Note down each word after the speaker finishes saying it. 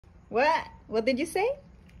What? What did you say?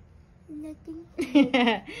 Nothing.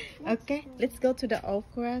 Okay, let's go to the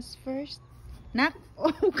okras first. Not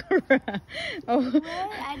okra. Oh. What?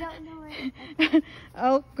 I don't know what.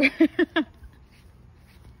 Okra.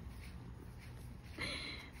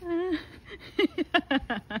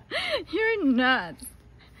 You're nuts.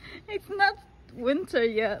 It's not winter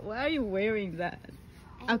yet. Why are you wearing that?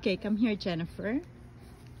 Okay, come here, Jennifer.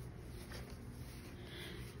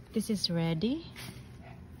 This is ready.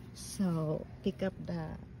 So pick up the.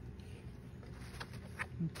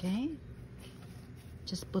 Okay.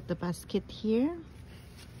 Just put the basket here.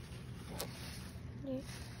 Yes.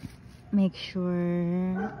 Make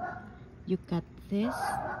sure you cut this.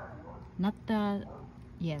 Not the.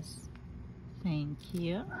 Yes. Thank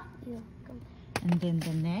you. You're welcome. And then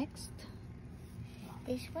the next.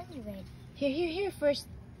 This one's ready. Here first.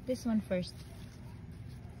 This one first.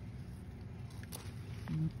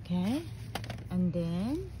 Okay. And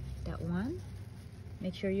then that one.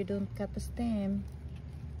 Make sure you don't cut the stem.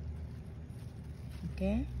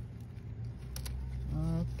 Okay.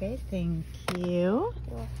 Okay, thank you. You're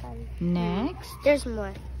welcome. Next. There's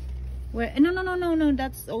more. Where? No.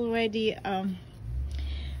 That's already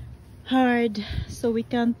hard. So we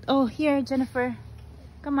can't. Oh, here, Jennifer.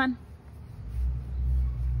 Come on.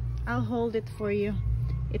 I'll hold it for you.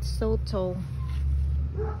 It's so tall.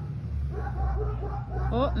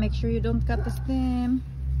 Oh, make sure you don't cut the stem.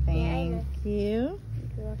 Thank you.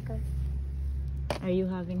 You're welcome. Are you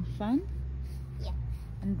having fun? Yeah.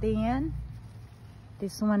 And then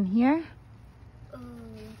this one here. Oh.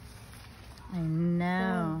 I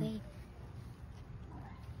know. Oh, wait.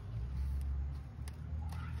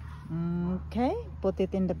 Okay, put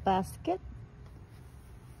it in the basket,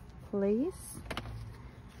 please.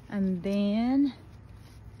 And then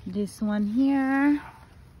this one here.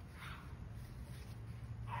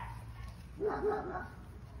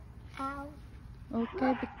 Ow.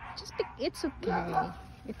 Okay, just pick. It's okay.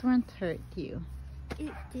 It won't hurt you.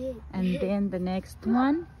 It did. And then the next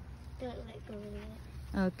one. Don't let go of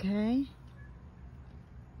it. Okay.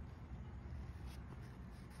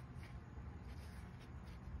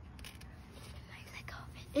 Let go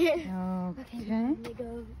of it. Okay. Let go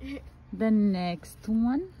of it. The next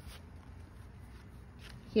one.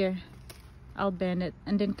 Here. I'll bend it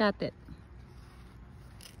and then cut it.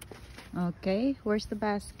 Okay. Where's the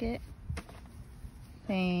basket?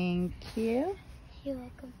 Thank you. You're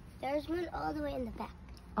welcome. There's one all the way in the back.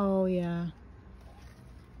 Oh yeah.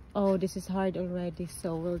 Oh, this is hard already,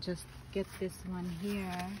 so we'll just get this one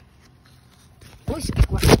here. Oops.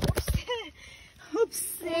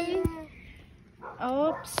 Oopsie.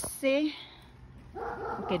 Oopsie.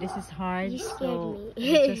 Okay, this is hard. You scared so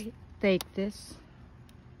me. I'll just take this.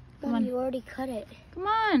 Come Mom, on. you already cut it. Come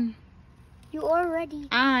on. You already.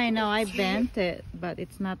 I know, I bent it, but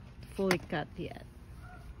it's not fully cut yet.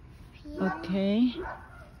 Okay.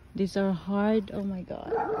 These are hard. Oh my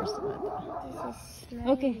god. There's one. This is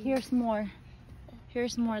Okay, here's more.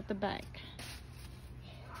 Here's more at the back.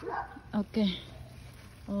 Okay.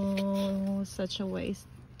 Oh, such a waste.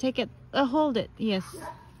 Take it. Hold it. Yes.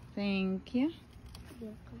 Thank you.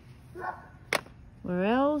 Where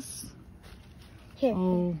else? Here.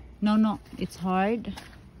 Oh, no. It's hard.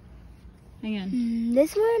 Hang on.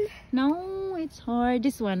 This one? No, it's hard.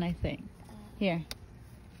 This one, I think. Here.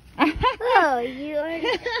 Oh, you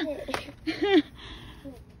already cut it.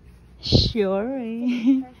 Sure.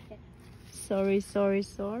 Perfect.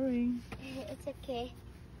 Sorry. It's okay.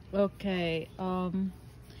 Okay.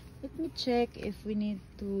 Let me check if we need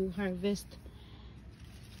to harvest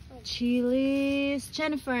chilies.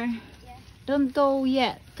 Jennifer, Yeah. don't go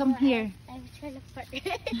yet. Come here. I'm trying to fart.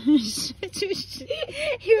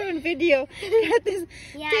 You're on video. Get this.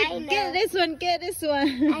 Yeah, I know. Get this one. Get this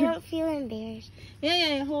one. I don't feel embarrassed.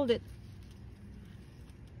 Yeah. Hold it.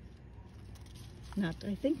 Not.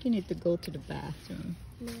 I think you need to go to the bathroom.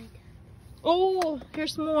 No, I don't. Oh,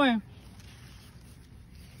 here's more.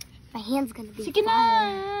 My hand's gonna be Sige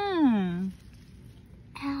fire. na.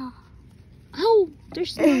 Ow. Oh,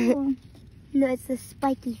 there's more. No, it's the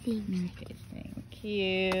spiky thing. Okay, thank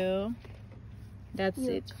you. That's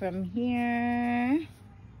Yeah. it from here.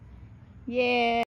 Yeah.